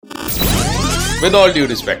With all due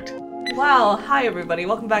respect. Wow, hi everybody.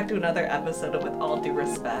 Welcome back to another episode of With All Due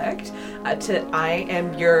Respect. I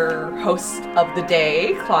am your host of the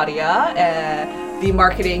day, Claudia, the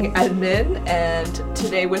marketing admin, and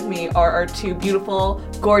today with me are our two beautiful,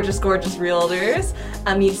 gorgeous realtors,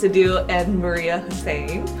 Amneet Sidhu and Maria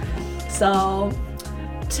Hussain. So,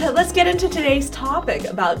 let's get into today's topic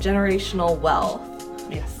about generational wealth.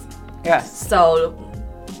 Yes. So,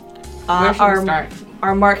 Where should we start?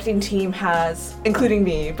 Our marketing team has, including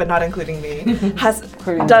me, but not including me, has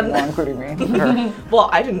including me. Well,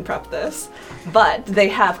 I didn't prep this, but they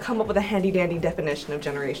have come up with a handy-dandy definition of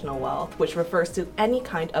generational wealth, which refers to any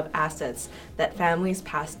kind of assets that families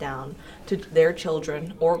pass down to their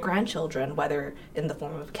children or grandchildren, whether in the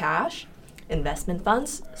form of cash, investment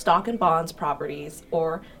funds, stock and bonds, properties,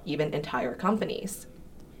 or even entire companies.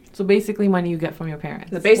 So basically money you get from your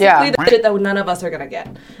parents. So basically the shit that none of us are gonna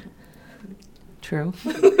get. True.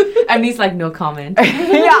 Amneet's like, no comment. Yeah,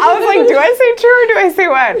 I was like, do I say true or do I say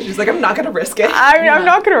what? She's like, I'm not gonna risk it. I'm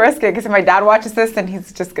not going to risk it because if my dad watches this, then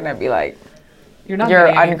he's just going to be like, you're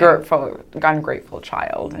ungrateful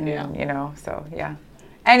child. And, you know, so yeah.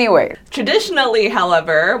 Anyway. Traditionally,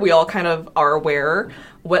 however, we all kind of are aware,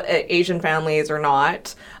 what Asian families or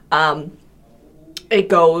not, it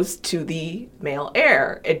goes to the male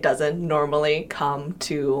heir. It doesn't normally come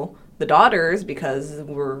to the daughters because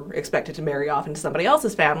we're expected to marry off into somebody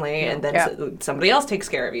else's family and then somebody else takes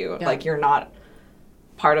care of you. Like you're not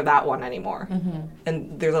part of that one anymore. Mm-hmm.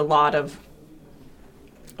 And there's a lot of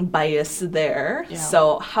bias there. Yeah.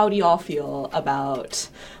 So how do y'all feel about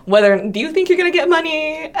do you think you're going to get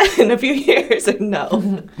money in a few years or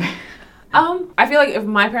no? I feel like if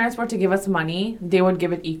my parents were to give us money, they would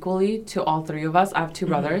give it equally to all three of us. I have two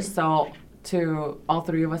brothers, so to all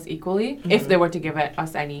three of us equally, if they were to give it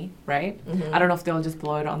us any, right? I don't know if they'll just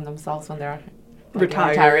blow it on themselves when they're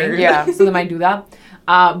retiring. Yeah. So they might do that.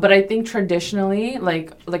 But I think traditionally,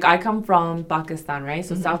 like I come from Pakistan, right?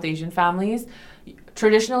 So South Asian families,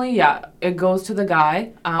 traditionally, it goes to the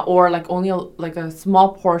guy, or like only a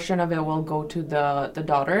small portion of it will go to the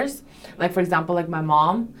daughters. Like for example, like my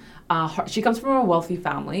mom, she comes from a wealthy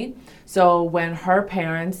family. So when her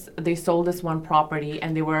parents, they sold this one property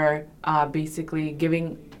and they were basically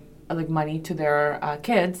giving like money to their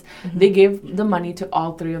kids, they gave the money to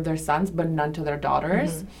all three of their sons, but none to their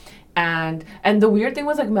daughters. And the weird thing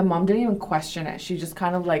was like my mom didn't even question it. She just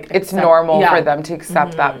kind of like it's normal for them to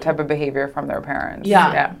accept that type of behavior from their parents.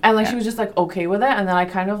 And like she was just like okay with it, and then I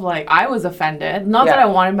kind of like I was offended. Not that I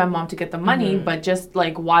wanted my mom to get the money, but just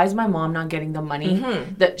like why is my mom not getting the money?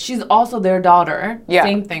 That she's also their daughter.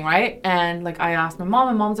 Same thing, right? And like I asked my mom,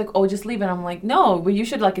 and mom's like, oh, just leave it. I'm like, no, but you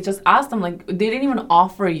should like just ask them. Like they didn't even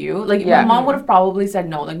offer you. Like my mom would have probably said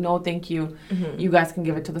no, like no, thank you. You guys can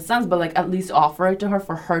give it to the sons, but like at least offer it to her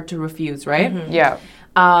for her to refuse, right?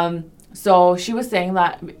 So she was saying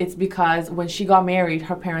that it's because when she got married,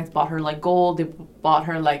 her parents bought her like gold, they bought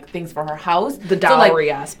her like things for her house. The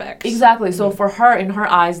dowry aspect. Exactly. So for her, in her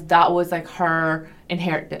eyes, that was like her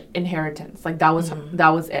inheritance. Like that was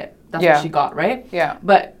it. That's what she got, right? Yeah.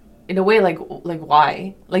 But in a way, like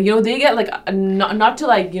why? Like, you know, they get like not to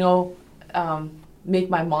like, you know,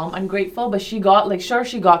 make my mom ungrateful, but she got like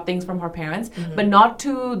she got things from her parents, but not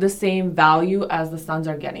to the same value as the sons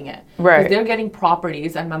are getting it. Right. Because they're getting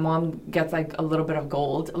properties and my mom gets like a little bit of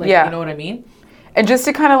gold. Like you know what I mean? And just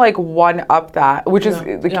to kind of like one up that, which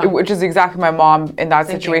is exactly my mom in that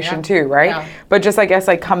situation too, right? Yeah. But just I guess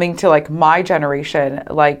like coming to like my generation,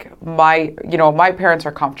 like my parents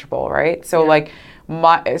are comfortable, right? So like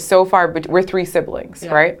we're three siblings,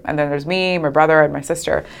 right? And then there's me, my brother, and my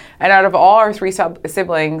sister. And out of all our three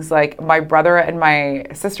siblings, like my brother and my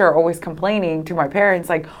sister are always complaining to my parents,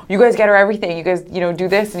 like, you guys get her everything. You guys, you know, do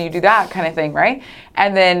this and you do that kind of thing, right?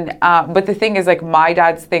 And then, but the thing is, like, my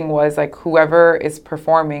dad's thing was like, whoever is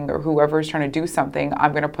performing or whoever is trying to do something,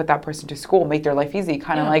 I'm going to put that person to school, make their life easy.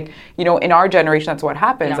 Kind of like, you know, in our generation, that's what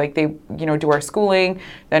happens. Like they, you know, do our schooling,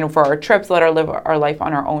 then for our trips, let her live our life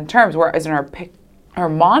on our own terms. Whereas in our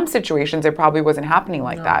mom situations, it probably wasn't happening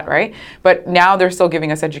like that, right? But now they're still giving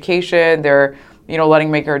us education. They're, you know,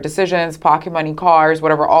 letting make our decisions, pocket money, cars,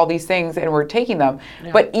 whatever, all these things, and we're taking them.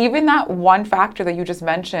 Yeah. But even that one factor that you just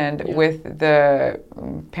mentioned with the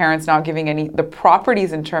parents not giving the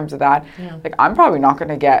properties in terms of that, like I'm probably not going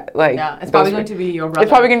to get like. Yeah, it's probably going to be your brother. It's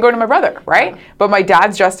probably going to go to my brother, right? Yeah. But my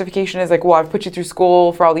dad's justification is like, well, I've put you through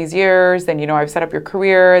school for all these years, then, you know, I've set up your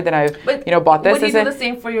career, then I've, you know, bought this. Would you do the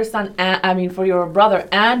same for your son, for your brother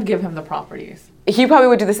and give him the properties? He probably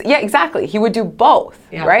would do this. Yeah, exactly. He would do both,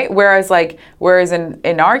 right? Whereas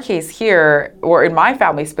in our case here, or in my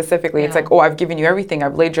family specifically, it's like, oh, I've given you everything.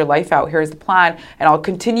 I've laid your life out. Here's the plan, and I'll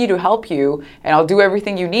continue to help you, and I'll do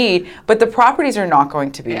everything you need. But the properties are not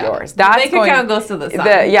going to be yours. That's the bank account goes to the son.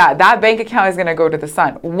 That bank account is going to go to the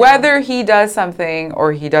son, whether he does something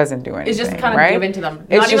or he doesn't do anything. It's just kind of given to them.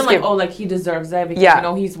 Not even like, oh, like he deserves it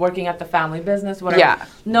because he's working at the family business, whatever. Yeah.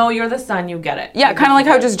 No, you're the son. You get it. Yeah, kind of like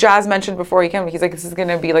how just Jazz mentioned before he came. He's like, this is going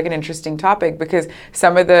to be like an interesting topic because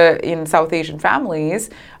some of in South Asian families,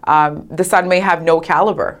 the son may have no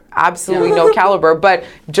caliber, absolutely no caliber, but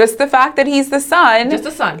just the fact that he's the son. Just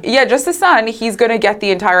the son. Yeah, just the son, he's going to get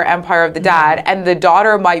the entire empire of the dad, and the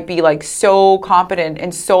daughter might be like so competent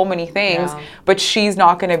in so many things, but she's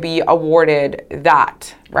not going to be awarded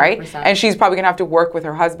that, right? 100%. And she's probably going to have to work with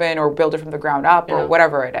her husband or build it from the ground up or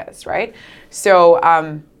whatever it is, right? So,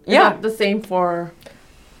 Is that the same for...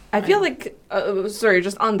 I feel like, sorry,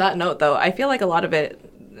 just on that note though, I feel like a lot of it,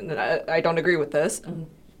 I don't agree with this,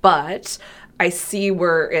 but I see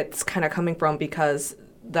where it's kind of coming from because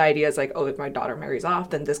the idea is like, oh, if my daughter marries off,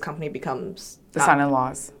 then this company becomes... The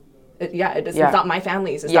son-in-laws. It's not my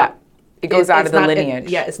family's. It goes out of the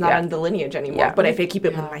lineage. It's not in the lineage anymore. Yeah. But if I keep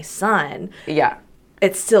it with my son... Yeah.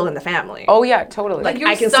 It's still in the family. Oh yeah, totally. Like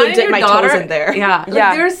I can still dip my toes in there. Yeah,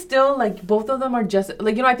 like they're still like both of them are just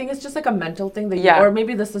like I think it's just like a mental thing that or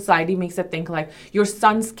maybe the society makes it think like your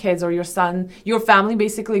son's kids or your family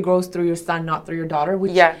basically grows through your son, not through your daughter,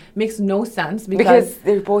 which makes no sense because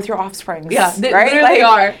they're both your offspring. Yeah, they really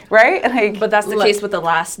are. Right? Like, but that's the case with the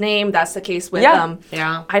last name. That's the case with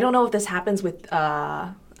I don't know if this happens with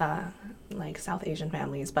like South Asian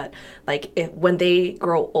families, but like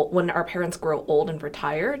when our parents grow old and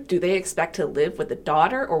retire, do they expect to live with the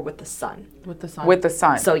daughter or with the son? With the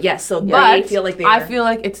son. So they feel like I feel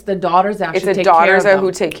like it's the daughters that actually take care of them. It's the daughters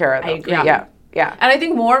who take care of them. I agree. Yeah. And I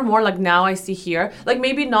think more and more like now I see here, like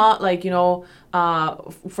maybe not like,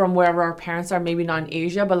 from wherever our parents are, maybe not in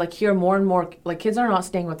Asia, but like here more and more like kids are not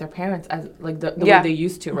staying with their parents as like the way they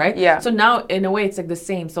used to, right? Yeah. So now in a way it's like the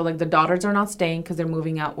same. So like the daughters are not staying because they're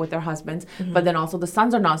moving out with their husbands, but then also the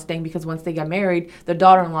sons are not staying because once they get married, the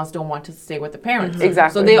daughter-in-laws don't want to stay with the parents.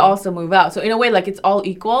 Exactly. So they also move out. So in a way like it's all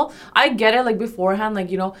equal. I get it like beforehand, like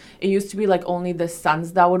it used to be like only the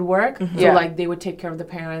sons that would work. So like they would take care of the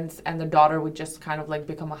parents and the daughter would just kind of like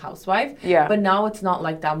become a housewife. Yeah. But now it's not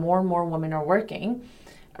like that. More and more women are working,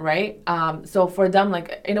 right? So for them,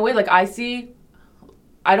 like in a way, like I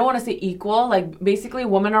don't want to say equal. Like basically,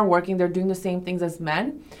 women are working; they're doing the same things as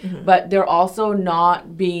men, but they're also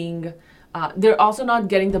not being. They're also not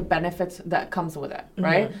getting the benefits that comes with it,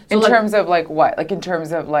 right? So in terms of like what? Like in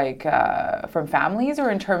terms of like from families,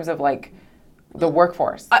 or in terms of like the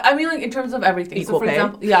workforce? I mean, like in terms of everything. Equal for pay.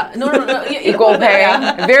 Example, no. Equal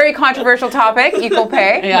pay. Very controversial topic. Equal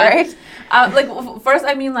pay, right? First,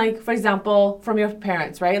 I mean, like, for example, from your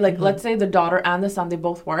parents, right? Like, let's say the daughter and the son, they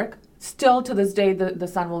both work. Still, to this day, the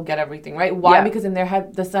son will get everything, right? Why? Yeah. Because in their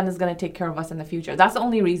head, the son is going to take care of us in the future. That's the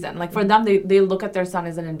only reason. Like, for them, they look at their son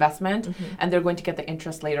as an investment, and they're going to get the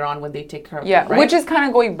interest later on when they take care of them, right? Which is kind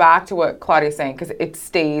of going back to what Claudia's saying, because it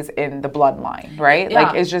stays in the bloodline, right? Yeah.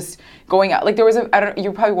 Like, it's just going out. Like, there was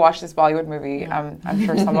you probably watched this Bollywood movie. I'm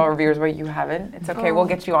sure some of our viewers, but you haven't. It's okay. We'll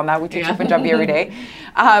get you on that. We teach you Punjabi every day.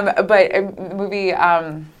 But a movie,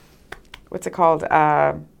 what's it called?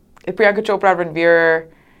 Priyanka Chopra, Ranveer...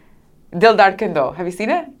 Dil Dhadkan Do. Have you seen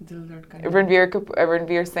it? Dil Dhadkan.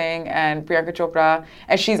 Ranveer Singh and Priyanka Chopra.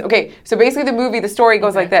 And she's, okay, so basically the story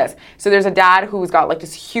goes like this. So there's a dad who's got like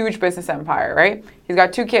this huge business empire, right? He's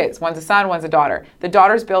got 2 kids. One's a son, one's a daughter. The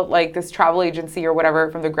daughter's built like this travel agency or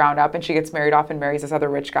whatever from the ground up, and she gets married off and marries this other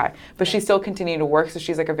rich guy. But she's still continuing to work, so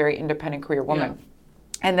she's like a very independent career woman. Yeah.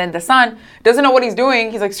 And then the son doesn't know what he's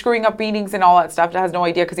doing. He's like screwing up meetings and all that stuff. Has no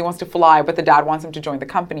idea because he wants to fly, but the dad wants him to join the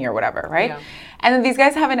company or whatever, right? Yeah. And then these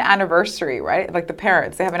guys have an anniversary, right? Like the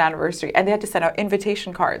parents, they have an anniversary, and they had to send out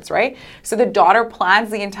invitation cards, right? So the daughter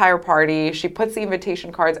plans the entire party. She puts the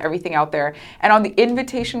invitation cards, everything out there. And on the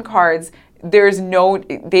invitation cards, they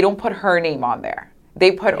don't put her name on there.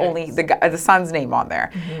 They put only the son's name on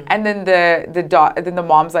there. And then the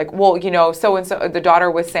mom's like, well, so and so. The daughter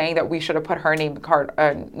was saying that we should have put her name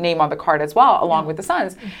on the card as well, along with the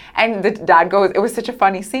son's. And the dad goes, it was such a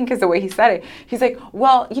funny scene because the way he said it, he's like,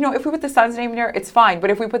 well, if we put the son's name there, it's fine. But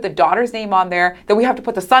if we put the daughter's name on there, then we have to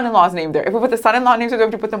put the son-in-law's name there. If we put the son-in-law name there, we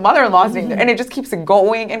have to put the mother-in-law's name there. And it just keeps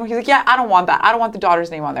going. And he's like, yeah, I don't want that. I don't want the daughter's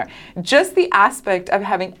name on there. Just the aspect of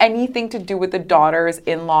having anything to do with the daughter's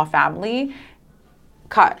in-law family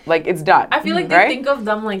cut. Like, it's done. I feel like they think of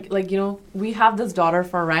them like, you know, we have this daughter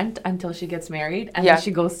for rent until she gets married, and then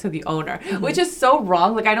she goes to the owner, which is so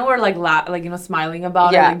wrong. Like, I know we're like you know, smiling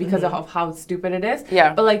about it, like, because of how stupid it is.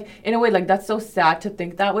 Yeah. But like, in a way, like, that's so sad to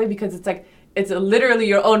think that way, because it's like, it's literally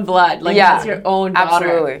your own blood. Like, it's your own daughter.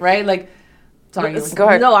 Absolutely. Right? Like, sorry. Go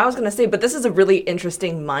ahead. No, I was going to say, but this is a really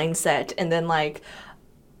interesting mindset. And then, like,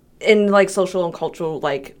 in, like, social and cultural,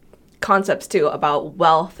 like, concepts, too, about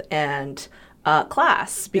wealth and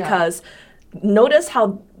class. Because notice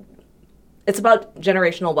how it's about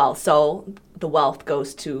generational wealth. So the wealth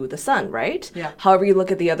goes to the son, right? Yeah. However, you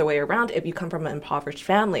look at the other way around, if you come from an impoverished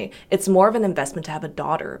family, it's more of an investment to have a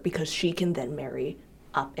daughter, because she can then marry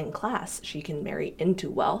up in class. She can marry into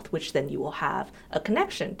wealth, which then you will have a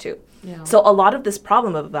connection to. Yeah. So a lot of this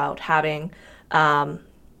problem about having a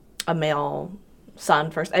male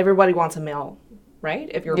son first, everybody wants a male, right?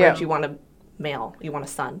 If you're rich, you want a male, you want a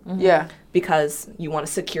son. Mm-hmm. Yeah. Because you want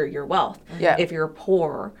to secure your wealth. Yeah. If you're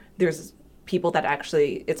poor, there's people that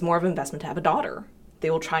actually, it's more of an investment to have a daughter.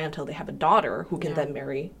 They will try until they have a daughter who can then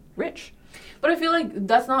marry rich. But I feel like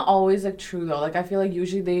that's not always like true though. Like, I feel like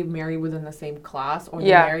usually they marry within the same class, or they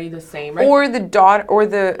marry the same, right? Or the daughter,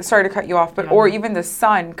 or sorry to cut you off, but or even the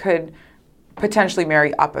son could potentially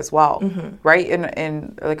marry up as well, right?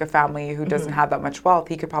 In like a family who doesn't have that much wealth,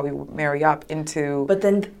 he could probably marry up into. But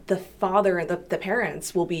then the father and the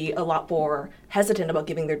parents will be a lot more hesitant about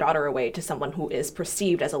giving their daughter away to someone who is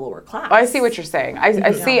perceived as a lower class. I see what you're saying.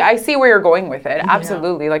 I see where you're going with it.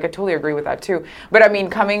 Absolutely, like I totally agree with that too. But I mean,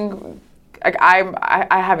 like I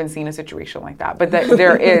haven't seen a situation like that, but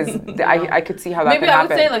there is. I could see how that could happen.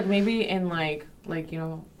 Maybe I would say like maybe in like you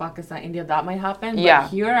know, Pakistan, India, that might happen. But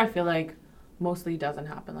here I feel like mostly doesn't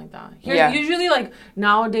happen like that. Here, usually like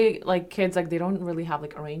nowadays, like kids, like they don't really have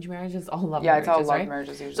like arranged marriages, all love marriages, it's all love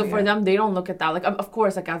marriages usually. So for them, they don't look at that. Like, of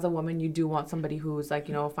course, like as a woman, you do want somebody who's like,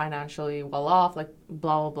 you know, financially well off, like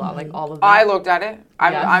blah blah blah, like all of that. I looked at it.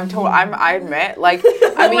 I admit, like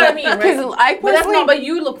I mean, what I mean, right? But that's not. But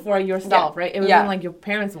you look for it yourself, right? It wasn't like your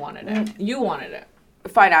parents wanted it. You wanted it.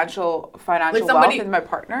 Financial like wealth with my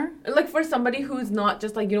partner, like for somebody who's not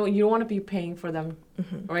just like, you know, you don't want to be paying for them,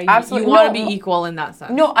 right? Absolutely. You want to be equal in that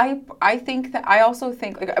sense. No, I think that, I also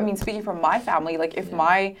think, like, I mean, speaking from my family, like if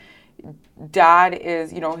my dad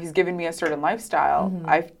is, you know, he's given me a certain lifestyle,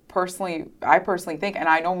 I personally think, and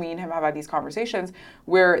I know me and him have had these conversations,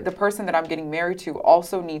 where the person that I'm getting married to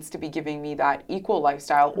also needs to be giving me that equal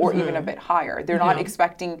lifestyle, or even a bit higher. They're not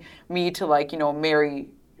expecting me to, like, you know, marry,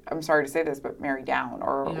 I'm sorry to say this, but marry down,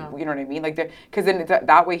 or you know what I mean, like, because then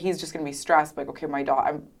that way he's just gonna be stressed, like, okay, my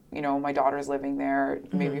daughter's living there,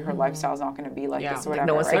 maybe her lifestyle's not gonna be like this or whatever.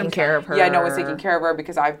 No one's taking care of her. Yeah, no one's taking care of her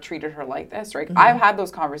because I've treated her like this, right? I've had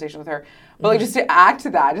those conversations with her, but like, just to add to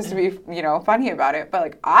that, just to be, you know, funny about it, but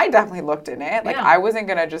like, I definitely looked in it, like, I wasn't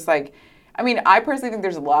gonna just like, I mean, I personally think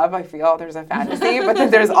there's love. I feel there's a fantasy, but then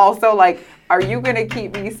there's also like, are you gonna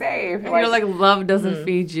keep me safe? Like, you're like, love doesn't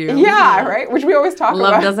feed you. Yeah, right. Which we always talk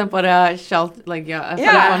about. Love doesn't put a shelter, like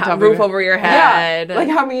a roof over your head. Yeah. Like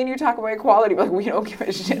how me and you talk about equality, but like we don't give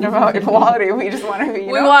a shit about equality. We just want to be.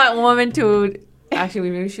 We want women to.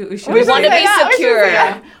 Actually, we should. We want to be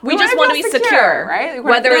secure. We just want to be secure, right?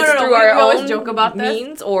 Whether it's through our own joke about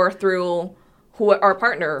means or through our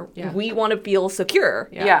partner, we want to feel secure.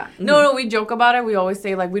 No, we joke about it. We always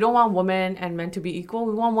say, like, we don't want women and men to be equal.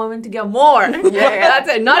 We want women to get more. That's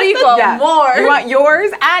it. Not equal, more. We want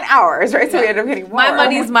yours and ours, right? So we end up getting more. My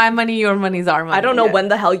money's my money, your money's our money. I don't know when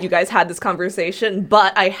the hell you guys had this conversation,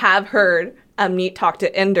 but I have heard Amneet talk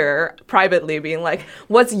to Inder privately, being like,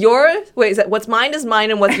 what's mine is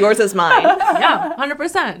mine and what's yours is mine. Yeah,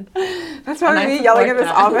 100%. That's probably me yelling in this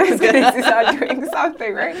office because he's not doing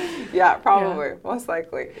something, right? Yeah, probably. Most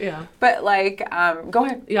likely. Yeah. But like, go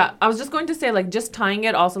ahead. Yeah, I was just going to say, like, just tying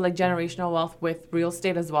it also, like, generational wealth with real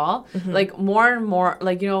estate as well. Like, more and more,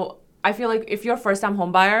 like, you know, I feel like if you're a first-time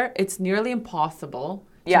home buyer, it's nearly impossible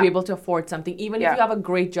to be able to afford something, even if you have a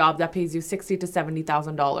great job that pays you $60,000 to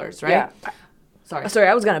 $70,000, right? Yeah. Sorry,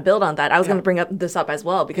 I was going to build on that. I was going to bring this up as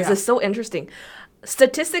well because it's so interesting.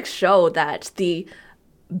 Statistics show that the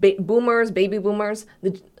baby boomers,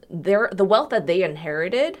 the wealth that they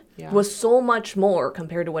inherited was so much more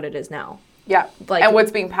compared to what it is now. Yeah, like, and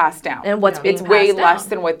what's being passed down. And what's being passed down. It's way less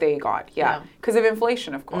than what they got, because of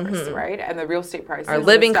inflation, of course, right? And the real estate prices. Our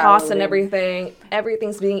living costs and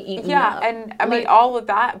everything's being eaten up. Yeah, and I mean, all of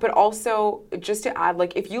that, but also, just to add,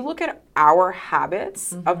 like, if you look at our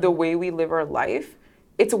habits of the way we live our life,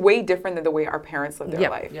 it's way different than the way our parents live their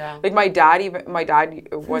life. Yeah. Like my dad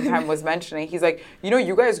one time was mentioning, he's like,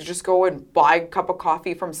 you guys just go and buy a cup of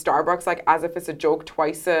coffee from Starbucks like as if it's a joke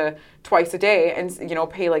twice a day, and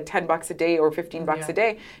pay like $10 a day or $15 a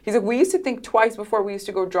day. He's like, we used to think twice before we used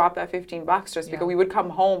to go drop that $15 just because we would come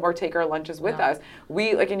home or take our lunches with us.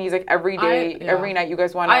 We like, and he's like, every day, every night, you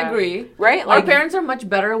guys want to. I agree. Right? Like, our parents are much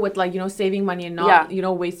better with like saving money and not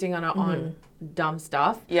wasting on dumb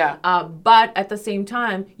stuff. Yeah. But at the same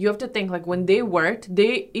time, you have to think like when they worked,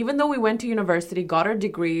 even though we went to university, got our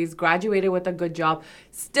degrees, graduated with a good job,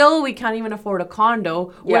 still we can't even afford a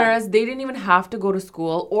condo. Whereas they didn't even have to go to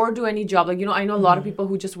school or do any job. Like, I know a lot of people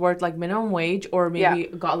who just worked like minimum wage or maybe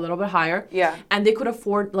got a little bit higher. Yeah. And they could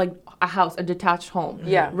afford like a house, a detached home.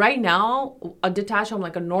 Yeah. Right now, a detached home,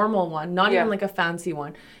 like a normal one, not even like a fancy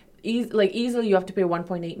one, easily you have to pay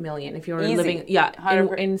 1.8 million if you're living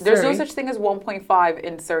in Surrey. There's no such thing as 1.5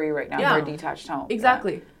 in Surrey right now for a detached home.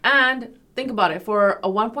 Exactly. And think about it, for a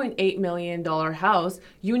 $1.8 million house,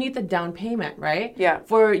 you need the down payment, right? Yeah.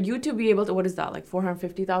 For you to be able to, what is that, like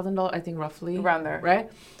 $450,000, I think, roughly? Around there.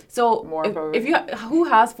 Right? So if you who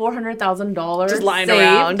has $400,000 just lying saved,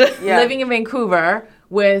 around, living in Vancouver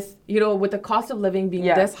with with the cost of living being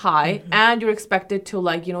this high, and you're expected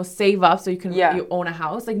to save up so you can you own a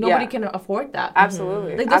house, like nobody can afford that.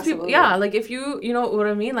 Absolutely. Like those people, like if you know what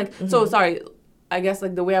I mean, like so sorry. I guess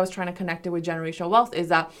like the way I was trying to connect it with generational wealth is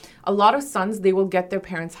that a lot of sons, they will get their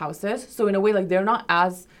parents' houses, so in a way like they're not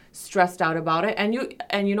as stressed out about it,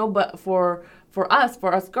 but for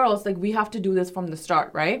us girls, like we have to do this from the start,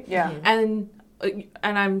 right? Yeah. And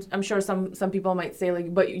I'm sure some people might say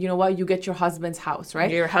like, but you know what, you get your husband's house, right?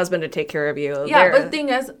 Your husband to take care of you. Yeah, but the thing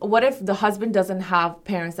is, what if the husband doesn't have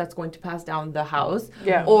parents that's going to pass down the house?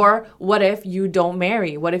 Yeah. Or what if you don't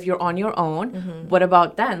marry? What if you're on your own? What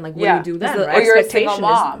about then? Like, what do you do then? Right? Or you're a single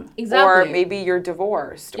mom. Exactly. Or maybe you're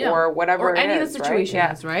divorced or whatever or any it of the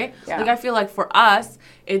situations, right? Yeah. Like I feel like for us,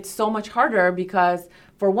 it's so much harder because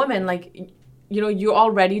for women, like, you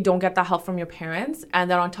already don't get that help from your parents, and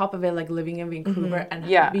then on top of it, like living in Vancouver and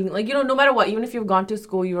being like, no matter what, even if you've gone to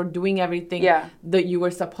school, you're doing everything that you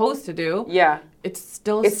were supposed to do. Yeah. It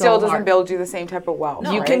still doesn't build you the same type of wealth.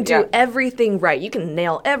 No, you can do everything right. You can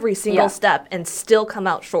nail every single step and still come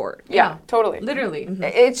out short. Yeah, totally. Literally.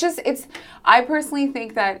 I personally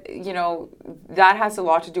think that, that has a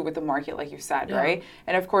lot to do with the market, like you said, right?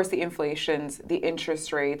 And of course, the inflations, the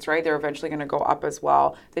interest rates, right? They're eventually going to go up as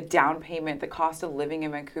well. The down payment, the cost of living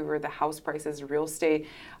in Vancouver, the house prices, real estate,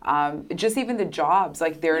 just even the jobs,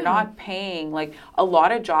 like they're not paying, like a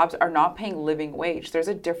lot of jobs are not paying living wage. There's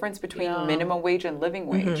a difference between minimum wage and living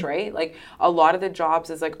wage, right? Like a lot of the jobs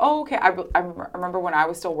is like, oh, okay. I remember when I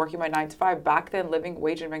was still working my 9 to 5, back then living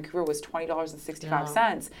wage in Vancouver was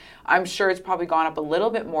 $20.65. I'm sure it's probably gone up a little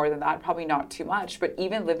bit more than that, probably not too much, but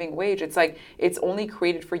even living wage, it's like, it's only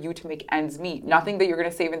created for you to make ends meet. Nothing that you're going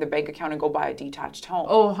to save in the bank account and go buy a detached home.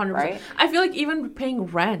 Oh, 100%. Right? I feel like even paying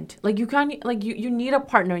rent, like you can't, like you need a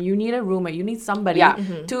partner, you need a roommate, you need somebody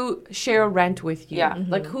to share rent with you. Yeah.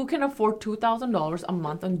 Like who can afford $2,000 a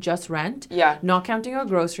month on just rent? Yeah. Not counting your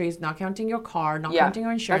groceries, not counting your car, not counting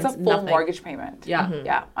your insurance. That's a full mortgage payment. Yeah.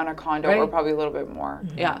 Yeah. On a condo or probably a little bit more.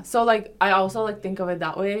 Yeah. So like I also like think of it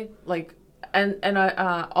that way. Like and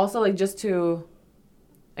I also like just to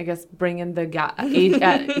I guess bring in the age gap.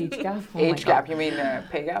 Oh age gap. You mean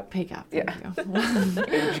pay gap? Pay gap. Yeah.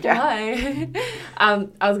 Age gap. Hi.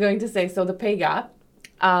 I was going to say, so the pay gap,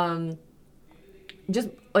 just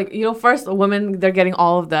like, first women, they're getting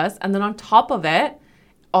all of this. And then on top of it,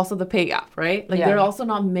 also the pay gap, right? Like they're also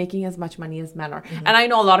not making as much money as men are. And I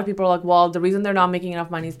know a lot of people are like, well, the reason they're not making enough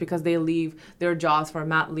money is because they leave their jobs for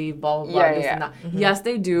mat leave, blah, blah, blah, and that. Yes,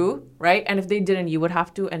 they do, right? And if they didn't, you would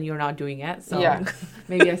have to, and you're not doing it. So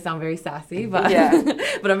maybe I sound very sassy, but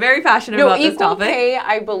but I'm very passionate about this topic. Equal pay,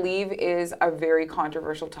 I believe, is a very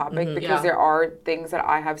controversial topic because there are things that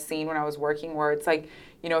I have seen when I was working where it's like,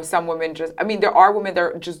 some women there are women that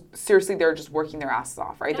are they're just working their asses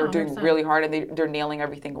off, right? They're doing really hard and they're nailing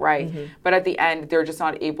everything right. But at the end, they're just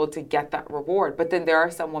not able to get that reward. But then there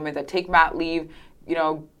are some women that take mat leave,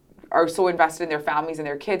 are so invested in their families and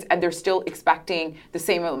their kids, and they're still expecting the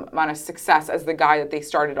same amount of success as the guy that they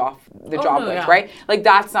started off the job with, right? Like,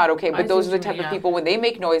 that's not okay. But those are the type of people when they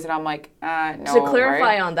make noise, and I'm like, no. To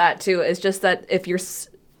clarify on that, too, is just that if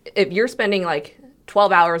you're spending, like,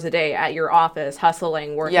 12 hours a day at your office,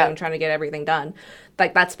 hustling, working, trying to get everything done,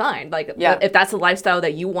 like, that's fine. Like, if that's the lifestyle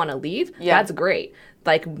that you want to leave, that's great.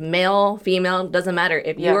 Like, male, female, doesn't matter.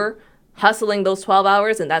 If you're hustling those 12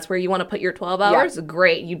 hours and that's where you want to put your 12 hours,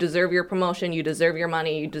 great. You deserve your promotion. You deserve your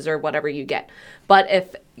money. You deserve whatever you get. But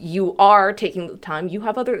if you are taking the time, you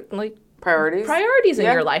have other, like, priorities in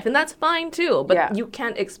your life, and that's fine too. But you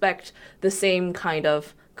can't expect the same kind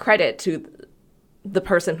of credit to the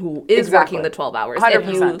person who is working the 12 hours.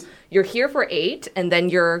 100%. If you're here for 8 and then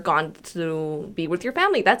you're gone to be with your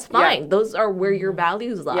family, that's fine. Those are where your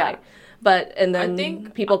values lie. But and then I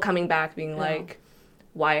think people coming back being like,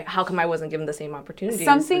 why? How come I wasn't given the same opportunities?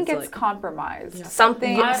 Something gets compromised. Yeah.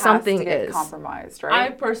 Something is compromised, right? I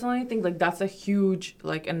personally think like that's a huge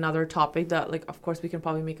like another topic that like of course we can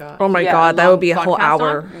probably make a God, that would be a whole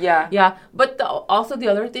hour. On. Yeah. But also the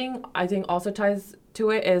other thing I think also ties to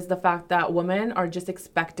it is the fact that women are just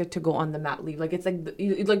expected to go on the mat leave. Like it's like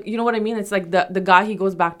you know what I mean? It's like the guy, he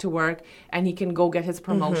goes back to work and he can go get his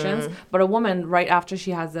promotions. But a woman, right after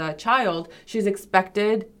she has a child, she's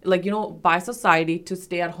expected, like, you know, by society to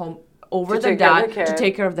stay at home over the dad, to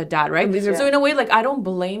take care of the dad, right? So in a way, like, I don't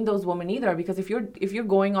blame those women either, because if you're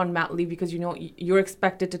going on mat leave because, you know, you're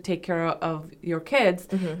expected to take care of your kids,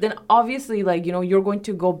 then obviously, like, you know, you're going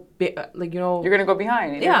to go like, you know, you're gonna go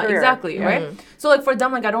behind in your career. Exactly, right? So like for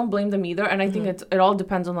them, like, I don't blame them either, and I think it all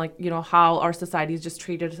depends on, like, you know, how our society has just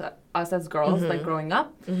treated us as girls, like growing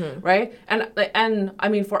up, right? And I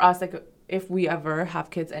mean, for us, like, if we ever have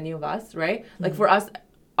kids, any of us, right? Like for us,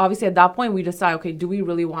 obviously at that point we decide, okay, do we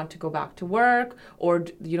really want to go back to work, or,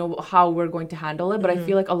 you know, how we're going to handle it. But I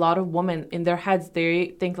feel like a lot of women in their heads,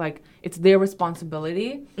 they think like it's their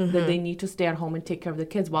responsibility that they need to stay at home and take care of the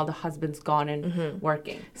kids while the husband's gone and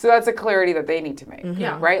working. So that's a clarity that they need to make.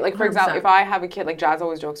 Yeah. Right? Like, for 100%. example, if I have a kid, like Jazz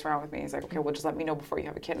always jokes around with me. He's like, okay, well, just let me know before you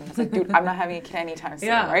have a kid. And it's like, dude, I'm not having a kid anytime soon,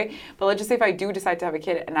 right? But let's just say if I do decide to have a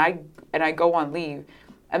kid and I go on leave,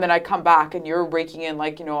 and then I come back and you're raking in,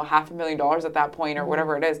 like, you know, $500,000 at that point or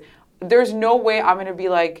whatever it is, there's no way I'm going to be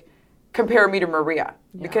like, compare me to Maria,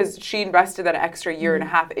 because she invested that extra year and a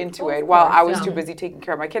half into it while I was too busy taking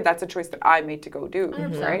care of my kid. That's a choice that I made to go do,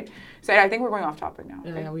 right? So I think we're going off topic now.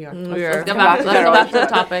 Okay? Yeah, we are. Let's go back to the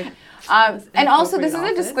topic. And also, this is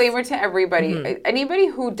a disclaimer to everybody. Anybody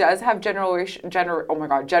who does have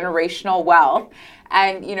generational wealth,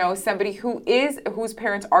 and, you know, somebody whose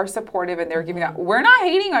parents are supportive and they're giving that, we're not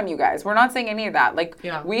hating on you guys. We're not saying any of that. Like,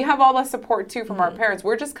 we have all the support too from our parents.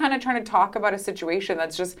 We're just kind of trying to talk about a situation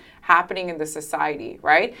that's just happening in the society,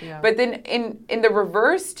 right? Yeah. But then in the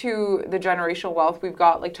reverse to the generational wealth, we've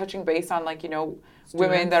got, like, touching base on, like, you know,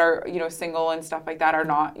 women that are, you know, single and stuff like that are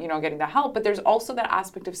not, you know, getting the help. But there's also that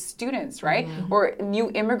aspect of students, right? Or new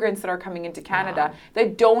immigrants that are coming into Canada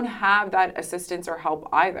that don't have that assistance or help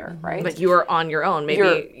either, right? But you are on your own.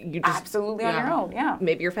 Maybe you just absolutely on your own,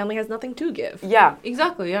 Maybe your family has nothing to give. Yeah.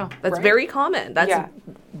 Exactly, That's very common. That's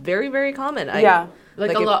very, very common.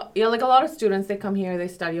 Like a lot of students, they come here, they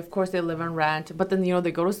study. Of course, they live on rent. But then, you know,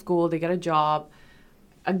 they go to school, they get a job.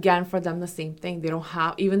 Again, for them, the same thing. They don't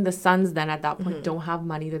have, even the sons then at that point don't have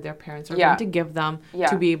money that their parents are going to give them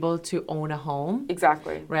to be able to own a home.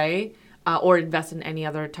 Exactly. Right? Or invest in any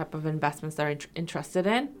other type of investments they're interested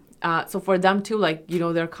in. So for them too, like, you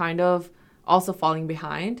know, they're kind of also falling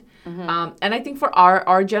behind. And I think for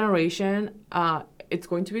our generation, it's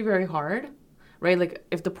going to be very hard. Right? Like,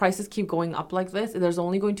 if the prices keep going up like this, there's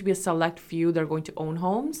only going to be a select few that are going to own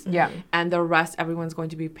homes. Yeah. And the rest, everyone's going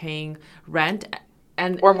to be paying rent.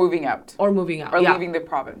 Or moving out. Or leaving the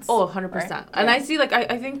province. Oh, 100%. Right? And I see, like,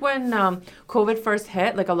 I think when COVID first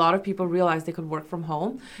hit, like, a lot of people realized they could work from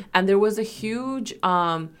home. And there was a huge,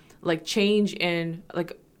 like, change in,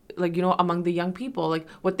 like, you know, among the young people. Like,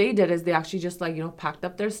 what they did is they actually just, like, you know, packed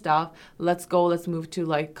up their stuff. Let's move to,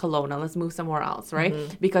 like, Kelowna. Let's move somewhere else, right?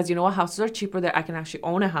 Because, you know what, houses are cheaper there. I can actually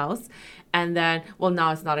own a house. And then, well,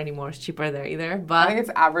 now it's not anymore. It's cheaper there either. But I think its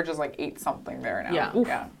average is, like, 8 something there now. Yeah.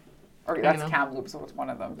 Yeah. Or that's Kamloops, so it's one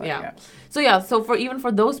of them. But So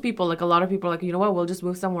for those people, like, a lot of people are like, you know what, we'll just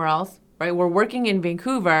move somewhere else, right? We're working in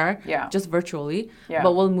Vancouver, just virtually,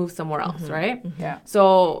 but we'll move somewhere else, right? Yeah.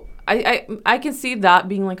 So I can see that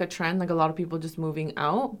being, like, a trend, like, a lot of people just moving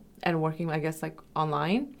out and working, I guess, like,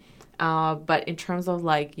 online. But in terms of,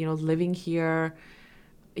 like, you know, living here,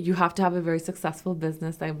 you have to have a very successful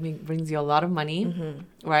business that brings you a lot of money,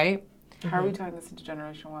 right? How are we tying this into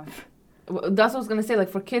generational wealth? That's what I was going to say. Like,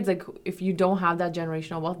 for kids, like, if you don't have that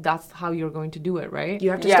generational wealth, that's how you're going to do it, right?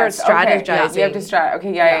 You have to start strategizing. You have to start.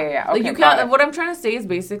 Okay, yeah. Okay, like, you can't, what I'm trying to say is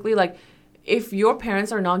basically, like, if your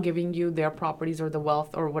parents are not giving you their properties or the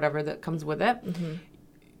wealth or whatever that comes with it,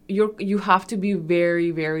 you have to be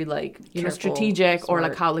very, very, like, you know, strategic, or,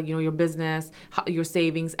 like, how, like, you know, your business, your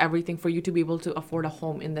savings, everything, for you to be able to afford a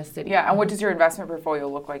home in this city. Yeah, and what does your investment portfolio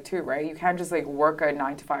look like too, right? You can't just, like, work a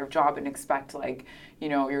 9-to-5 job and expect, like, you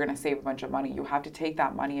know, you're going to save a bunch of money. You have to take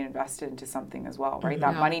that money and invest it into something as well, right?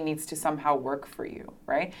 That money needs to somehow work for you,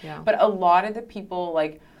 right? Yeah. But a lot of the people,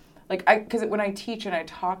 like like, because when I teach and I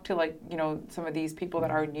talk to, like, you know, some of these people that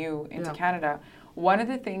are new into Canada, one of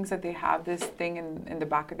the things that they have this thing in the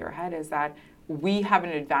back of their head is that we have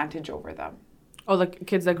an advantage over them. Oh, like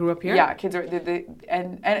kids that grew up here? Yeah, kids are,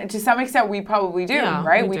 and to some extent we probably do,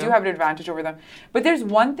 right? We do have an advantage over them. But there's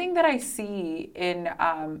one thing that I see in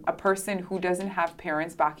a person who doesn't have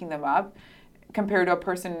parents backing them up compared to a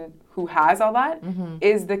person who has all that,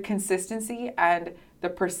 is the consistency and the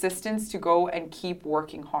persistence to go and keep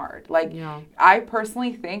working hard. Like, I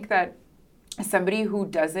personally think that somebody who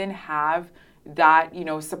doesn't have that, you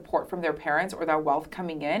know, support from their parents or that wealth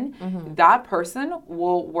coming in, that person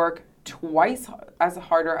will work twice as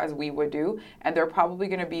harder as we would do, and they're probably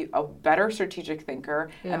going to be a better strategic thinker,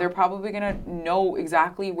 and they're probably going to know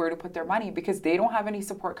exactly where to put their money because they don't have any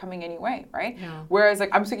support coming anyway, right? Whereas, like,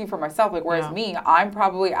 I'm speaking for myself, like, whereas me, I'm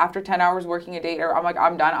probably after 10 hours working a day, or I'm like,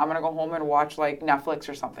 I'm done, I'm going to go home and watch like Netflix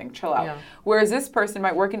or something, chill out. Whereas this person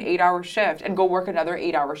might work an 8-hour shift and go work another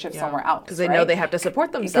 8-hour shift somewhere else, because they know they have to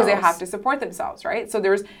support themselves. Because they have to support themselves, right? So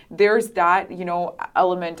there's that, you know,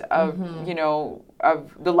 element of, you know,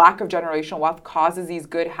 of the lack of generational wealth causes these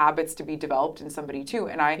good habits to be developed in somebody too.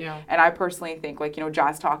 And I personally think, like, you know,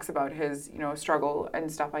 Jazz talks about his, you know, struggle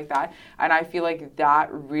and stuff like that. And I feel like that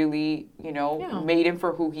really, you know, made him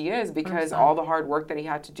for who he is, because all the hard work that he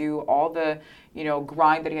had to do, all the, you know,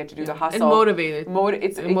 grind that he had to do, the hustle. It motivated. It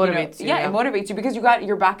motivates you. Yeah, it motivates you because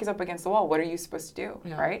your back is up against the wall. What are you supposed to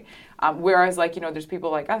do, right? Whereas, like, you know, there's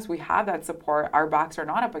people like us, we have that support. Our backs are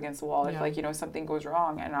not up against the wall. If, like, you know, something goes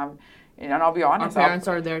wrong, and I'll be honest, our parents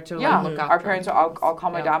are there to like, look after. Our parents are, I'll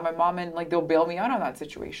call my dad, my mom, and like they'll bail me out on that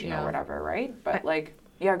situation or whatever, right? But like,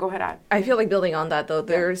 go ahead, Ad. I feel like building on that though,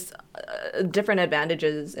 there's different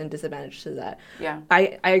advantages and disadvantages to that. Yeah.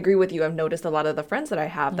 I agree with you. I've noticed a lot of the friends that I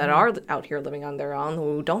have that are out here living on their own,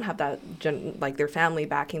 who don't have that, like their family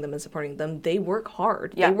backing them and supporting them. They work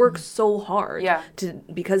hard. They work so hard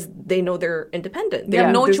because they know they're independent. They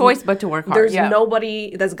have no choice but to work hard. There's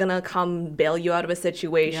nobody that's going to come bail you out of a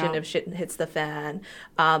situation if shit hits the fan.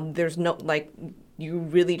 There's no, like, you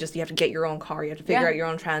really just, you have to get your own car. You have to figure out your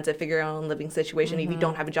own transit, figure out your own living situation. If you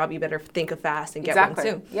don't have a job, you better think of fast and get one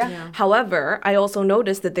soon. However, I also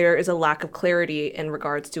noticed that there is a lack of clarity in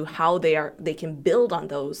regards to how they can build on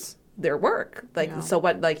their work. Like, so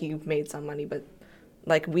what, like, you've made some money, but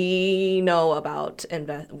like, we know about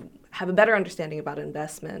have a better understanding about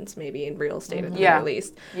investments, maybe in real estate at the very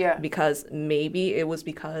least. Because maybe it was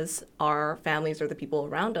because our families or the people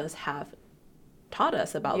around us have taught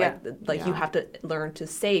us about you have to learn to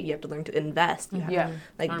save, you have to learn to invest, you have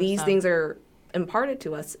like these things are imparted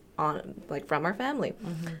to us on, like, from our family.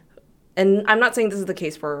 And I'm not saying this is the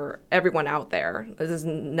case for everyone out there, this is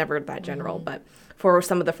never that general, but for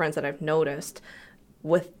some of the friends that I've noticed,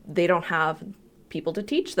 they don't have people to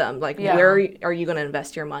teach them, like, where are you going to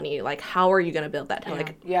invest your money, like, how are you going to build that,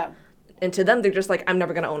 and to them they're just like, I'm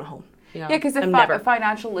never going to own a home. Because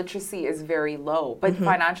financial literacy is very low. But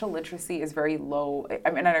financial literacy is very low.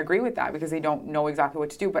 I mean, I agree with that because they don't know exactly what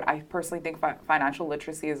to do. But I personally think financial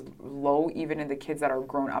literacy is low even in the kids that are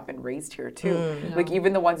grown up and raised here too. Like,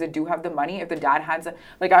 even the ones that do have the money, if the dad hands it,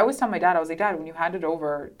 like, I always tell my dad, I was like, Dad, when you hand it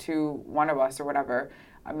over to one of us or whatever,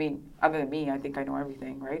 I mean, other than me, I think I know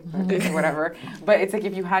everything, right? Whatever. But it's like,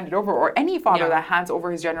 if you hand it over, or any father that hands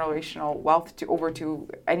over his generational wealth over to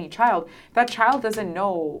any child, that child doesn't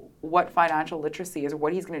know what financial literacy is, or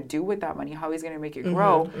what he's going to do with that money, how he's going to make it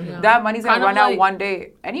grow. That money's going to run out one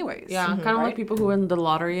day anyways. Kind of like people who win the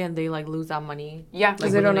lottery and they, like, lose that money.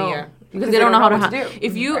 Because they don't know. Because they don't know how to do.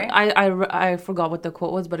 If you, I forgot what the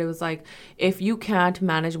quote was, but it was like, if you can't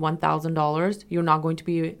manage $1,000, you're not going to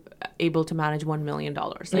be able to manage $1 million.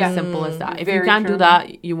 As simple as that. If you can't do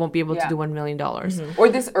that, you won't be able to do $1 million. Or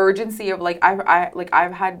this urgency of, like,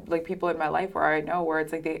 I've had, like, people in my life where I know where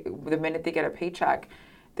it's like, the minute they get a paycheck,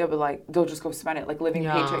 they'll just go spend it, like, living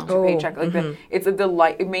paycheck to paycheck.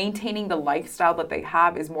 Like, maintaining the lifestyle that they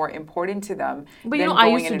have is more important to them than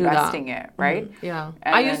going and investing it, right?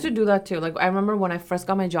 I used to do that too. Like, I remember when I first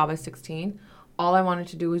got my job at 16, all I wanted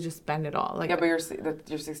to do was just spend it all. Like, but you're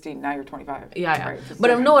 16 now. You're 25. Right? But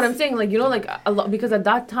I know what I'm saying. Like, you know, like, a lot, because at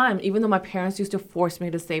that time, even though my parents used to force me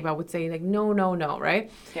to save, I would say, like, no, right?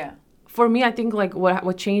 For me, I think, like,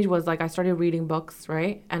 what changed was, like, I started reading books,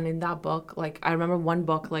 right? And in that book, like, I remember one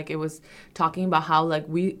book, like, it was talking about how, like,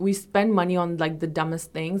 we spend money on, like, the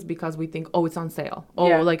dumbest things because we think, oh, it's on sale. Oh,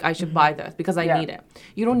 like, I should buy this because I need it.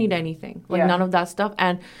 You don't need anything. Like, none of that stuff.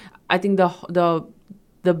 And I think the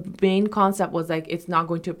the main concept was like, it's not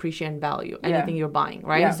going to appreciate in value, anything you're buying,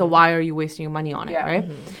 right? So why are you wasting your money on it, right?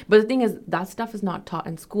 But the thing is, that stuff is not taught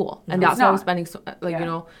in school. And that's why I was spending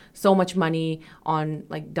so much money on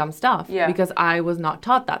like dumb stuff because I was not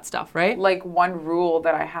taught that stuff, right? Like one rule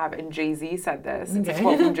that I have, and Jay-Z said this, it's a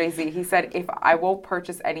quote from Jay-Z. He said, if I won't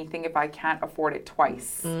purchase anything if I can't afford it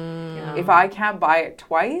twice. If I can't buy it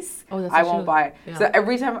twice, I won't buy it. So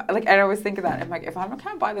every time, like, and I always think of that, I'm like, if I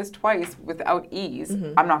can't buy this twice without ease,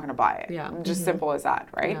 I'm not going to buy it. Just simple as that,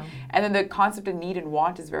 right? And then the concept of need and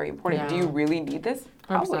want is very important. Do you really need this?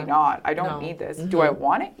 Probably not. I don't need this. Do I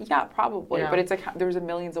want it? Yeah, probably. But it's like there's a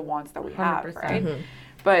millions of wants that we have, right?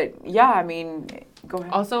 But yeah, I mean, go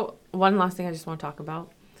ahead. Also, one last thing I just want to talk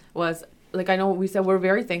about was, like, I know we said we're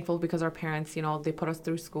very thankful because our parents, you know, they put us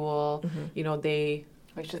through school. You know, we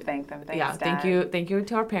should thank them. Thanks, Dad. Thank you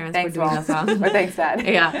to our parents for doing this. Or thanks, Dad.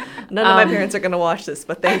 None of my parents are going to watch this,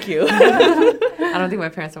 but thank you. I don't think my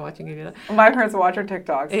parents are watching either. My parents watch our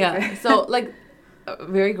TikToks. So, like,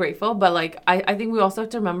 very grateful, but like I think we also have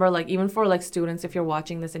to remember, like, even for like students, if you're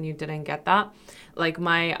watching this and you didn't get that, like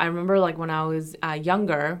I remember, like, when I was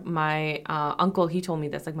younger, my uncle, he told me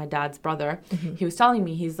this, like my dad's brother, he was telling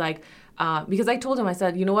me, he's like, because I told him, I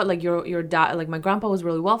said, you know what, like your dad, like my grandpa was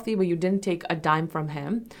really wealthy, but you didn't take a dime from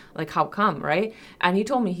him. Like, how come, right? And he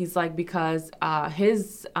told me, he's like, because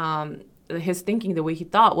his thinking, the way he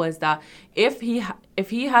thought was that if he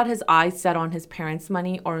had his eyes set on his parents'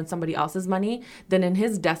 money or on somebody else's money, then in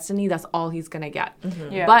his destiny, that's all he's gonna get.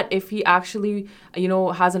 But if he actually, you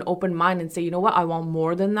know, has an open mind and say, you know what, I want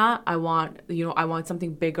more than that, I want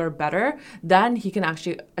something bigger, better, then he can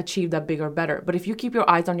actually achieve that bigger, better. But if you keep your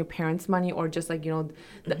eyes on your parents' money, or just like, you know,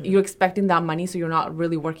 you're expecting that money, so you're not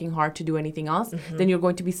really working hard to do anything else, then you're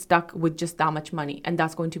going to be stuck with just that much money, and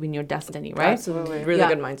that's going to be in your destiny, right? Absolutely. Really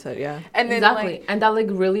good mindset, And then, exactly. like, and that, like,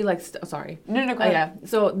 really, like, sorry. No, go ahead.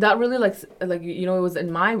 So that really, like, you know, it was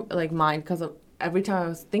in my, like, mind, because every time I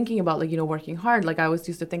was thinking about, like, you know, working hard, like, I always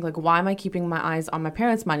used to think, like, why am I keeping my eyes on my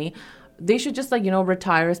parents' money? They should just, like, you know,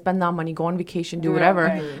 retire, spend that money, go on vacation, do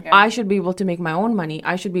whatever. I should be able to make my own money.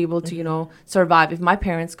 I should be able to, you know, survive. If my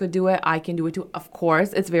parents could do it, I can do it too. Of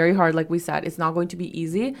course, it's very hard. Like we said, it's not going to be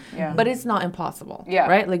easy, but it's not impossible.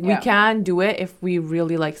 Right? Like, we can do it if we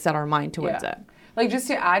really, like, set our mind towards it. Like, just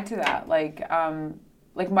to add to that,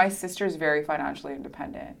 like my sister's very financially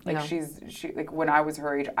independent. Like, she like, when I was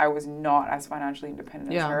her age, I was not as financially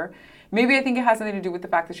independent as her. Maybe I think it has something to do with the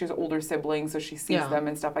fact that she has older siblings, so she sees them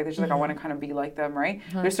and stuff like that. She's like, I want to kind of be like them, right?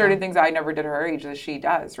 There's certain things I never did at her age that she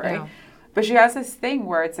does, right? But she has this thing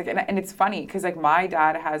where it's like, and it's funny because, like, my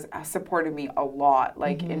dad has supported me a lot,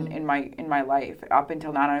 like, in my life up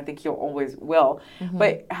until now, and I think he'll always will.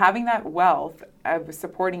 But having that wealth of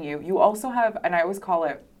supporting you, you also have, and I always call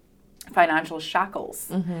it financial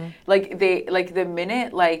shackles. Like, they, like, the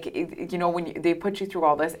minute, like, you know, when they put you through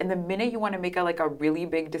all this, and the minute you want to make a really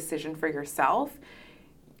big decision for yourself,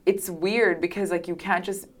 it's weird because, like, you can't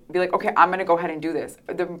just be like, okay, I'm going to go ahead and do this.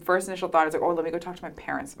 The first initial thought is like, oh, let me go talk to my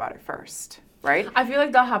parents about it first, right? I feel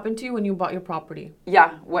like that happened to you when you bought your property.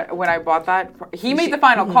 Yeah, when I bought that, he made the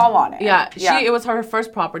final call on it. It was her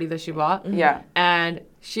first property that she bought. And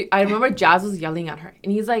I remember Jazz was yelling at her,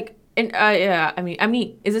 and he's like, and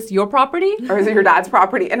Amneet, is this your property? Or is it your dad's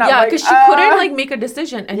property? And I'm like, because she couldn't, like, make a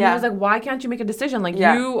decision. And he was like, why can't you make a decision? Like,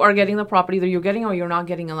 you are getting the property that you're getting, or you're not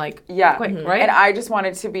getting it, like, quick, right? And I just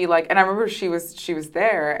wanted to be like, and I remember she was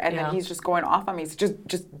there, and then he's just going off on me. He's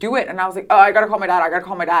just do it. And I was like, oh, I gotta call my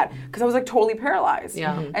dad. Because I was, like, totally paralyzed.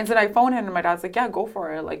 And so I phoned him, and my dad's like, yeah, go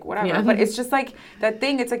for it, like, whatever. But it's just like that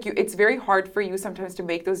thing. It's like it's very hard for you sometimes to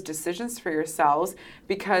make those decisions for yourselves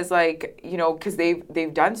because, like, you know, because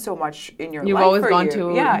they've done so much in your life. You've always gone you.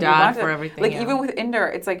 to dad for everything. Like, even with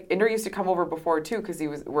Inder, it's like Inder used to come over before too because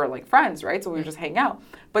we're like friends, right? So we would just hang out.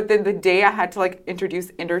 But then the day I had to, like, introduce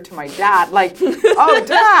Inder to my dad, like, oh,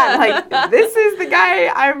 Dad, like, this is the guy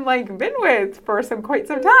I'm, like, been with for quite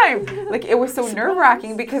some time. Like, it was so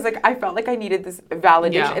nerve-wracking because, like, I felt like I needed this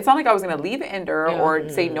validation. It's not like I was going to leave Inder or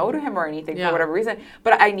say no to him or anything for whatever reason,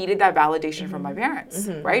 but I needed that validation from my parents,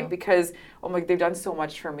 right? Because, oh my, they've done so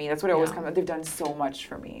much for me. That's what I always come at. They've done so much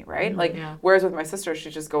for me, right? Like, whereas with my sister, she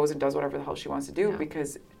just goes and does whatever the hell she wants to do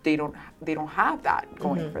because they don't have that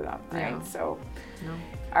going for them, right? So,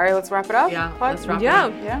 all right, let's wrap it up. Let's wrap it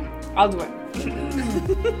up. I'll do it.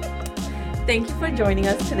 Thank you for joining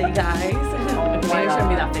us today, guys. Maybe show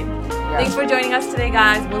me that thing. Thanks for joining us today,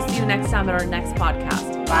 guys. We'll see you next time at our next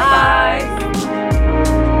podcast. Bye.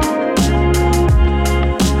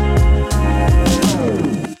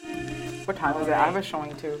 What time is it? I have a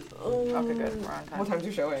showing too. Okay, good. We're on time. What time's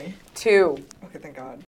your showing? 2. Okay, thank God.